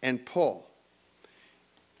and pull.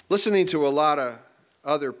 Listening to a lot of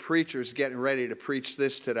other preachers getting ready to preach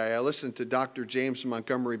this today, I listened to Dr. James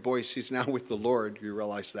Montgomery Boyce. He's now with the Lord, you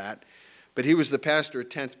realize that. But he was the pastor at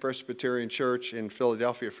 10th Presbyterian Church in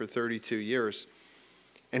Philadelphia for 32 years.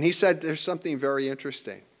 And he said there's something very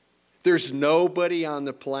interesting. There's nobody on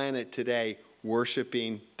the planet today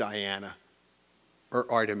worshiping Diana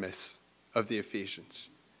or Artemis of the Ephesians.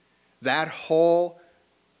 That whole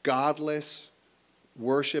godless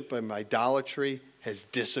worship and idolatry has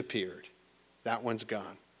disappeared. That one's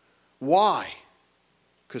gone. Why?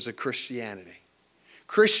 Because of Christianity.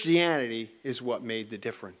 Christianity is what made the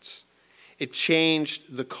difference. It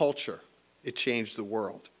changed the culture. It changed the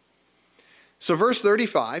world. So verse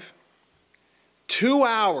 35, 2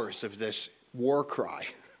 hours of this war cry.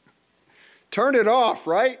 Turn it off,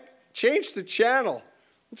 right? Change the channel.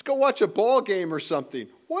 Let's go watch a ball game or something.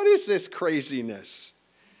 What is this craziness?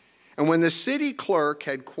 And when the city clerk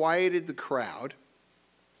had quieted the crowd,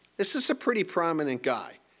 this is a pretty prominent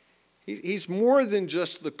guy. He's more than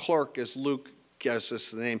just the clerk, as Luke gives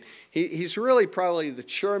us the name. He's really probably the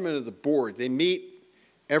chairman of the board. They meet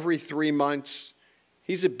every 3 months.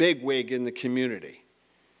 He's a bigwig in the community.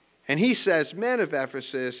 And he says, men of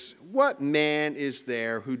Ephesus, what man is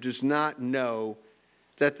there who does not know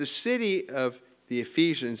that the city of the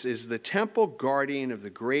Ephesians is the temple guardian of the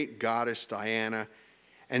great goddess Diana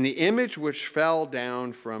and the image which fell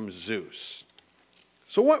down from Zeus?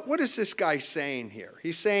 So what is this guy saying here?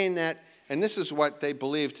 He's saying that, and this is what they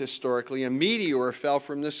believed historically, a meteor fell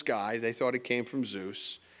from the sky. They thought it came from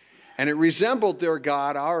Zeus. And it resembled their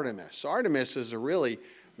god Artemis. Artemis is a really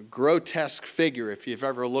grotesque figure if you've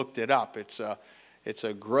ever looked it up. It's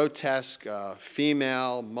a grotesque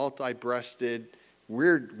female, multi-breasted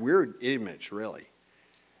Weird image, really.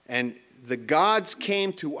 And the gods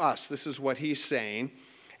came to us, this is what he's saying,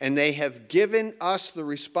 and they have given us the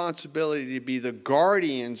responsibility to be the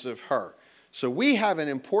guardians of her. So we have an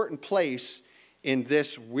important place in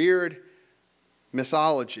this weird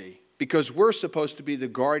mythology because we're supposed to be the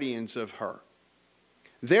guardians of her.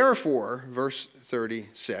 Therefore, verse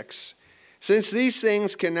 36, since these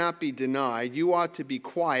things cannot be denied, you ought to be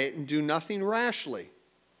quiet and do nothing rashly.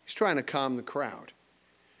 He's trying to calm the crowd.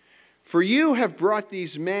 For you have brought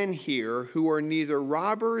these men here who are neither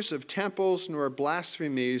robbers of temples nor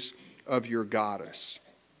blasphemies of your goddess.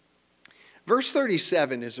 Verse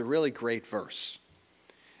 37 is a really great verse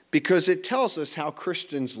because it tells us how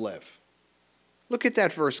Christians live. Look at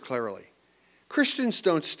that verse clearly. Christians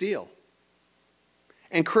don't steal.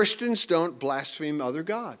 And Christians don't blaspheme other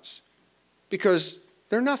gods because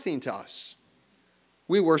they're nothing to us.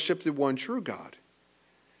 We worship the one true God.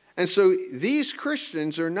 And so these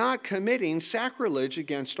Christians are not committing sacrilege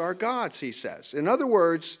against our gods, he says. In other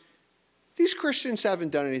words, these Christians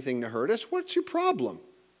haven't done anything to hurt us. What's your problem?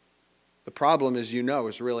 The problem, as you know,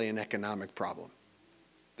 is really an economic problem.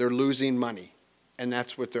 They're losing money, and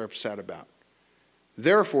that's what they're upset about.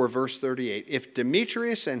 Therefore, verse 38, if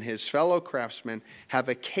Demetrius and his fellow craftsmen have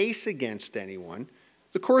a case against anyone,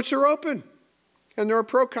 the courts are open, and there are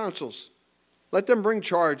proconsuls. Let them bring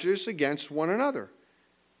charges against one another.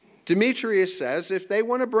 Demetrius says if they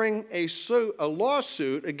want to bring a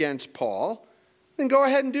lawsuit against Paul, then go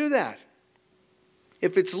ahead and do that.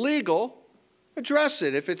 If it's legal, address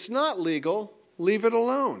it. If it's not legal, leave it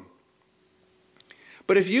alone.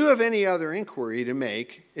 But if you have any other inquiry to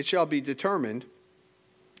make, it shall be determined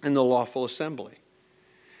in the lawful assembly.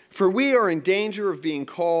 For we are in danger of being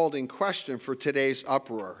called in question for today's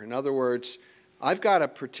uproar. In other words, I've got a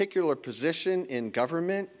particular position in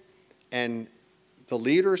government, and the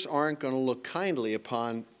leaders aren't going to look kindly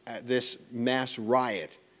upon this mass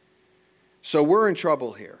riot. So we're in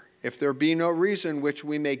trouble here, if there be no reason which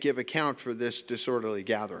we may give account for this disorderly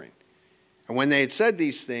gathering. And when they had said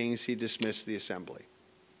these things, he dismissed the assembly.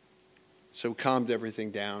 So calmed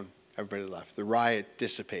everything down, everybody left. The riot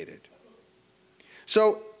dissipated.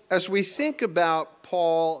 So as we think about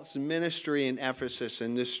Paul's ministry in Ephesus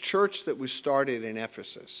and this church that was started in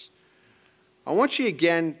Ephesus, I want you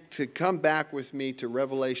again to come back with me to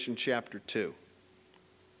Revelation chapter 2.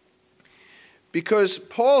 Because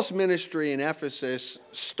Paul's ministry in Ephesus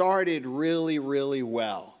started really, really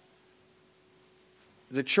well.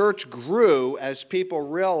 The church grew as people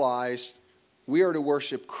realized we are to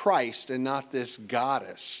worship Christ and not this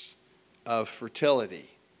goddess of fertility.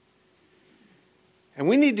 And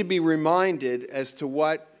we need to be reminded as to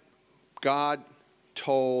what God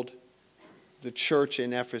told the church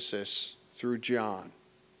in Ephesus through John.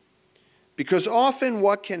 Because often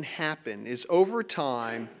what can happen is over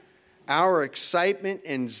time, our excitement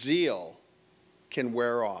and zeal can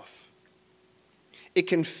wear off. It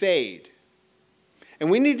can fade. And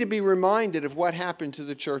we need to be reminded of what happened to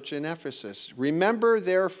the church in Ephesus. Remember,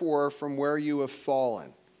 therefore, from where you have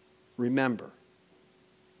fallen. Remember.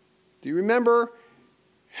 Do you remember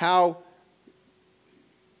how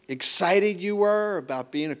excited you were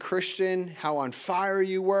about being a Christian, how on fire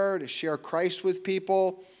you were to share Christ with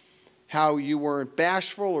people, how you weren't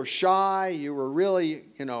bashful or shy, you were really,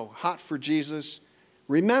 hot for Jesus?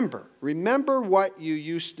 Remember what you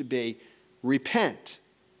used to be. Repent,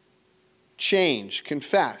 change,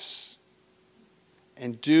 confess,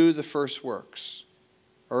 and do the first works,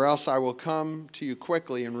 or else I will come to you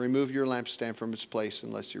quickly and remove your lampstand from its place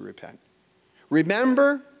unless you repent.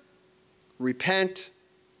 Remember, repent,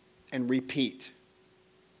 and repeat.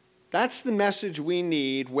 That's the message we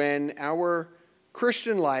need when our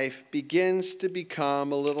Christian life begins to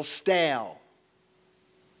become a little stale.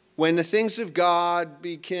 When the things of God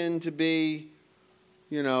begin to be,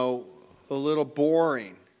 a little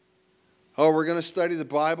boring. Oh, we're going to study the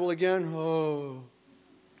Bible again? Oh.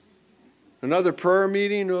 Another prayer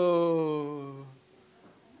meeting? Oh.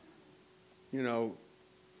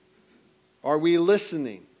 Are we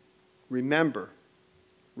listening? Remember,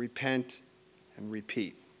 repent, and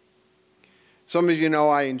repeat. Some of you know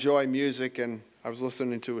I enjoy music, and I was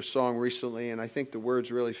listening to a song recently, and I think the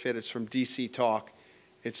words really fit. It's from DC Talk.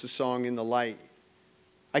 It's the song In the Light.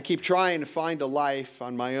 I keep trying to find a life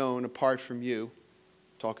on my own apart from you.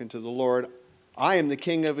 Talking to the Lord. I am the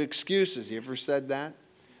king of excuses. You ever said that?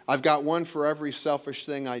 I've got one for every selfish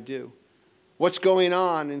thing I do. What's going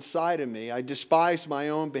on inside of me? I despise my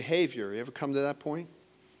own behavior. You ever come to that point?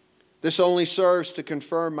 This only serves to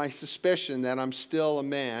confirm my suspicion that I'm still a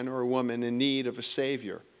man or a woman in need of a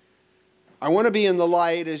Savior. I want to be in the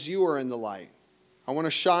light as you are in the light. I want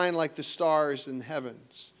to shine like the stars in the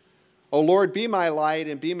heavens. O Lord, be my light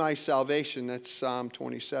and be my salvation. That's Psalm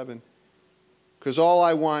 27. Because all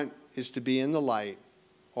I want is to be in the light.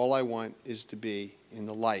 All I want is to be in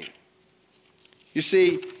the light. You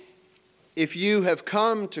see, if you have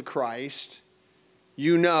come to Christ,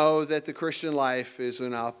 you know that the Christian life is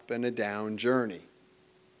an up and a down journey.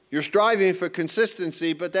 You're striving for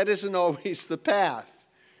consistency, but that isn't always the path.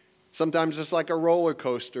 Sometimes it's like a roller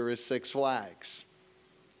coaster at Six Flags.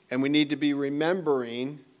 And we need to be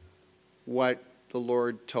remembering what the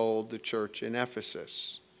Lord told the church in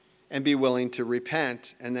Ephesus and be willing to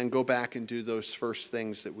repent and then go back and do those first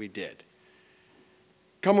things that we did.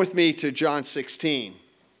 Come with me to John 16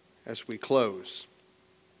 as we close.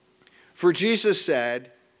 For Jesus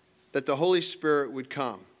said that the Holy Spirit would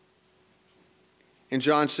come. In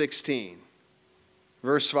John 16,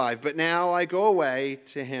 verse 5, but now I go away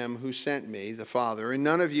to him who sent me, the Father, and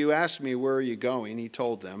none of you asked me, where are you going? He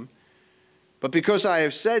told them. But because I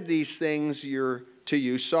have said these things to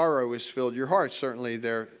you, sorrow has filled your hearts. Certainly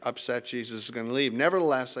they're upset Jesus is going to leave.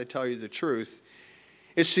 Nevertheless, I tell you the truth.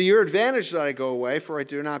 It's to your advantage that I go away, for I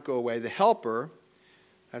do not go away. The Helper,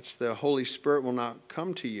 that's the Holy Spirit, will not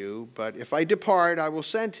come to you. But if I depart, I will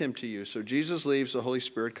send him to you. So Jesus leaves, the Holy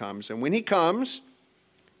Spirit comes. And when he comes,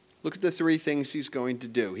 look at the three things he's going to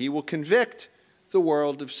do. He will convict the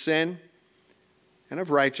world of sin and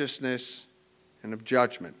of righteousness and of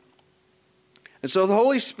judgment. And so the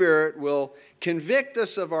Holy Spirit will convict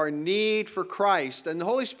us of our need for Christ, and the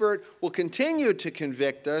Holy Spirit will continue to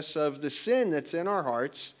convict us of the sin that's in our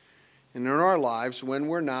hearts and in our lives when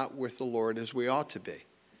we're not with the Lord as we ought to be.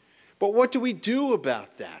 But what do we do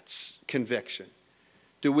about that conviction?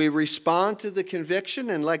 Do we respond to the conviction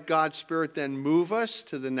and let God's Spirit then move us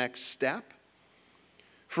to the next step?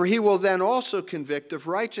 For he will then also convict of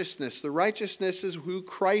righteousness. The righteousness is who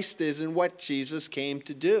Christ is and what Jesus came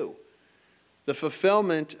to do. The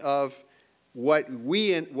fulfillment of what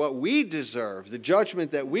we deserve, the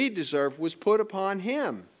judgment that we deserve, was put upon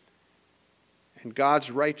him. And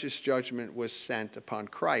God's righteous judgment was sent upon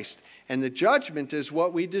Christ. And the judgment is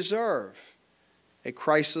what we deserve, a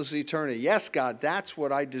Christless eternity. Yes, God, that's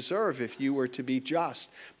what I deserve if you were to be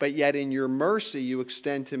just. But yet in your mercy you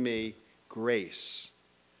extend to me grace.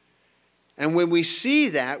 And when we see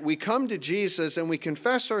that, we come to Jesus and we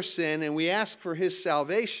confess our sin and we ask for his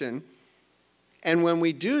salvation. And when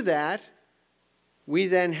we do that, we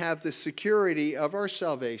then have the security of our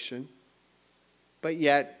salvation, but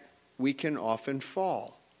yet we can often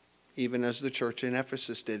fall, even as the church in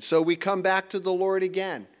Ephesus did. So we come back to the Lord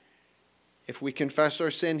again. If we confess our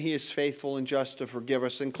sin, he is faithful and just to forgive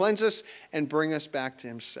us and cleanse us and bring us back to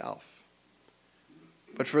himself.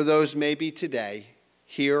 But for those maybe today,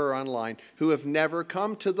 here or online, who have never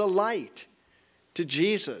come to the light, to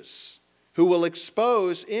Jesus, who will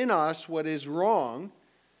expose in us what is wrong,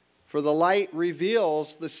 for the light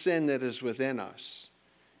reveals the sin that is within us.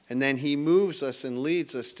 And then he moves us and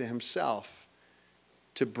leads us to himself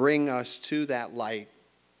to bring us to that light,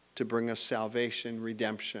 to bring us salvation,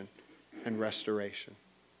 redemption, and restoration.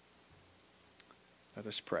 Let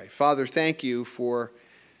us pray. Father, thank you for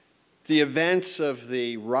the events of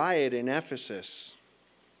the riot in Ephesus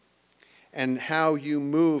and how you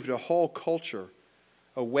moved a whole culture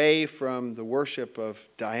away from the worship of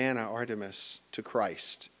Diana Artemis to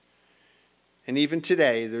Christ. And even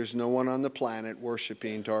today, there's no one on the planet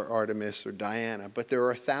worshiping Artemis or Diana, but there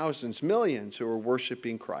are thousands, millions who are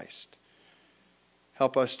worshiping Christ.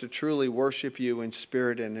 Help us to truly worship you in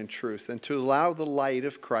spirit and in truth, and to allow the light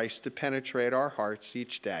of Christ to penetrate our hearts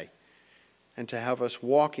each day, and to have us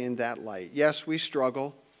walk in that light. Yes, we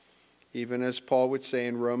struggle, even as Paul would say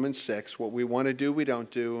in Romans 6, what we want to do, we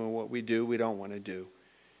don't do, and what we do, we don't want to do.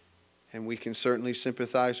 And we can certainly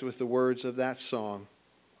sympathize with the words of that song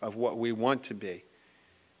of what we want to be.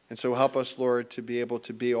 And so help us, Lord, to be able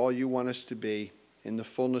to be all you want us to be in the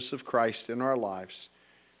fullness of Christ in our lives,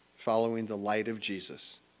 following the light of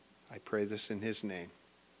Jesus. I pray this in his name.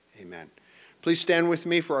 Amen. Please stand with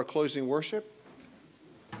me for our closing worship.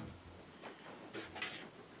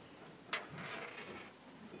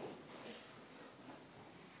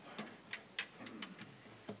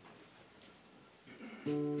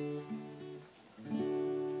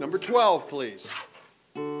 Number 12, please.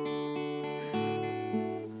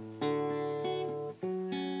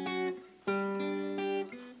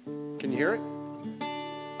 Can you hear it?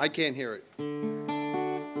 I can't hear it.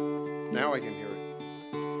 Now I can hear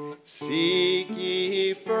it. Seek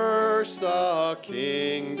ye first the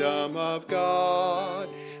kingdom of God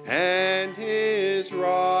and his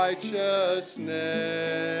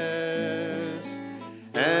righteousness,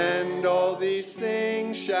 and all these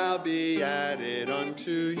things shall be added unto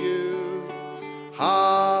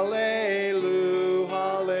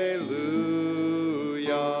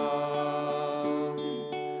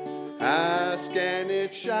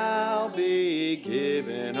light shall be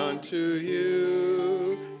given unto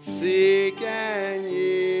you. Seek and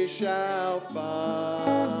ye shall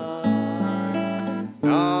find.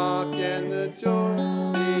 Knock and the door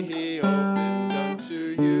be opened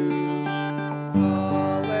unto you.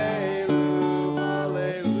 Hallelujah,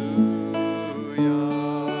 hallelujah.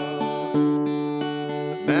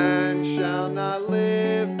 Man shall not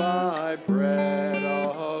live by bread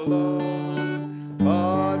alone,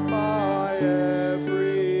 but by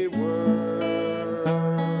every word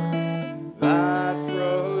that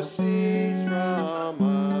proceeds from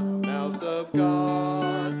the mouth of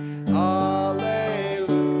God. Hallelujah,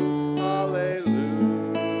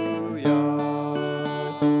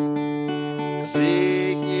 hallelujah.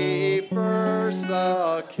 Seek ye first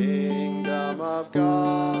the kingdom of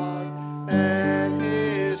God and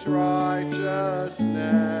his righteousness,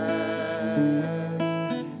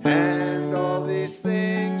 and all these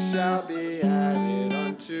things shall be added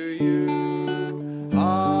unto you.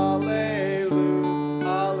 Hallelujah,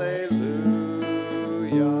 hallelujah.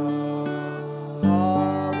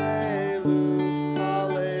 Hallelujah,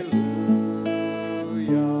 hallelujah.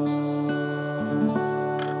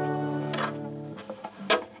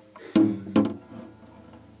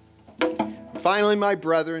 Finally, my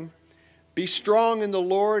brethren, be strong in the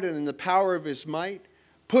Lord and in the power of his might.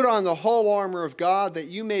 Put on the whole armor of God, that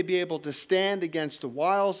you may be able to stand against the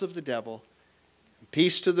wiles of the devil.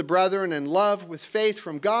 Peace to the brethren and love with faith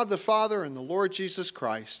from God the Father and the Lord Jesus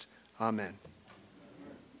Christ. Amen.